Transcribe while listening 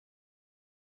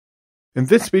In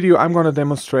this video I'm going to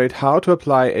demonstrate how to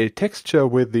apply a texture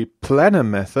with the Planar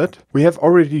method. We have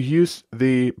already used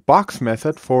the box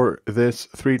method for this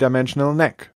three-dimensional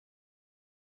neck.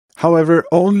 However,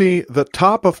 only the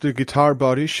top of the guitar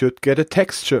body should get a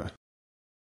texture.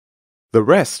 The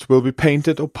rest will be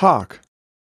painted opaque.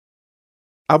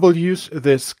 I will use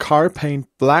this car paint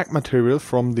black material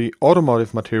from the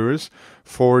automotive materials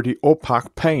for the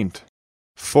opaque paint.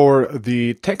 For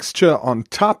the texture on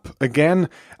top, again,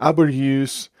 I will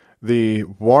use the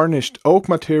varnished oak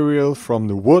material from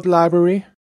the wood library.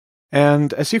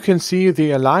 And as you can see,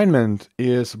 the alignment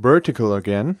is vertical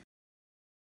again.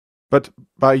 But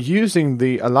by using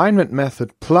the alignment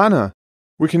method Planar,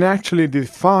 we can actually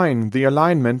define the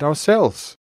alignment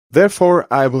ourselves. Therefore,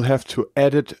 I will have to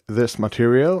edit this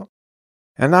material.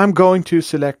 And I'm going to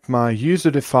select my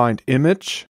user-defined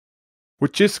image,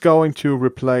 which is going to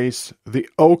replace the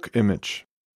oak image.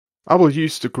 I will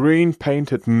use the green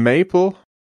painted maple.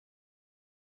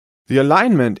 The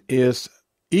alignment is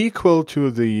equal to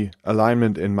the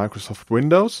alignment in Microsoft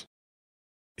Windows.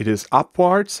 It is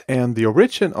upwards, and the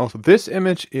origin of this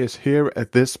image is here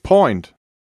at this point.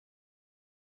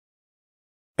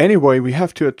 Anyway, we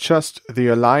have to adjust the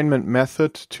alignment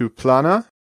method to Planar.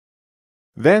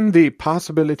 Then the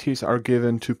possibilities are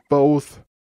given to both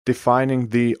defining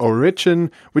the origin,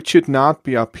 which should not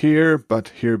be up here but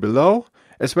here below,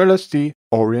 as well as the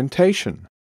orientation.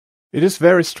 It is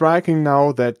very striking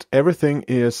now that everything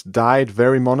is dyed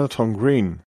very monotone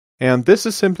green. And this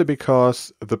is simply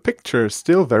because the picture is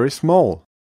still very small.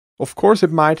 Of course,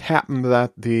 it might happen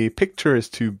that the picture is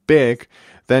too big,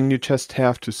 then you just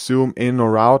have to zoom in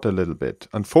or out a little bit.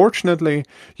 Unfortunately,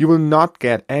 you will not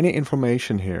get any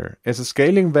information here. As a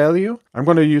scaling value, I'm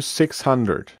going to use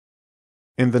 600.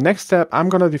 In the next step, I'm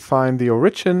going to define the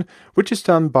origin, which is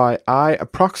done by eye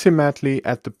approximately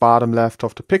at the bottom left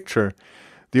of the picture.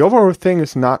 The overall thing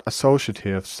is not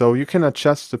associative, so you can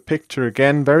adjust the picture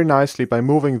again very nicely by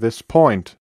moving this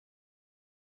point.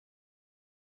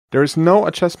 There is no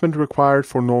adjustment required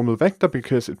for normal vector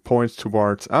because it points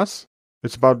towards us.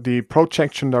 It's about the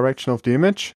projection direction of the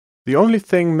image. The only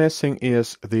thing missing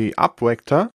is the up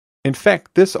vector. In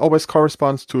fact, this always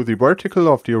corresponds to the vertical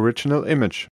of the original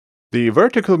image. The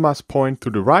vertical must point to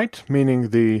the right, meaning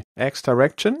the X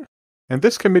direction, and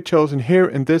this can be chosen here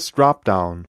in this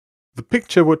drop-down. The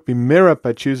picture would be mirrored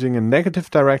by choosing a negative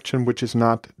direction, which is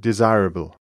not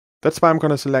desirable. That's why I'm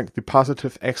going to select the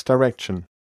positive X direction.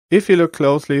 If you look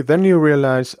closely, then you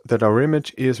realize that our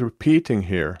image is repeating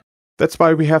here. That's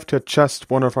why we have to adjust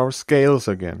one of our scales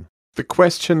again. The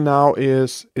question now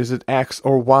is it X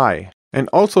or Y? And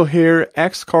also here,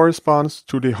 X corresponds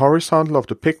to the horizontal of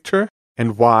the picture,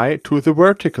 and Y to the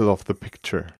vertical of the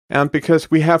picture. And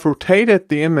because we have rotated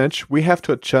the image, we have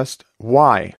to adjust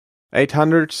Y.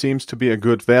 800 seems to be a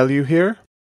good value here.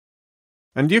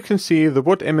 And you can see the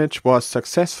wood image was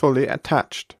successfully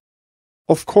attached.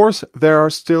 Of course, there are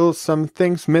still some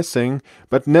things missing,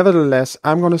 but nevertheless,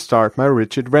 I'm going to start my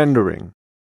rigid rendering.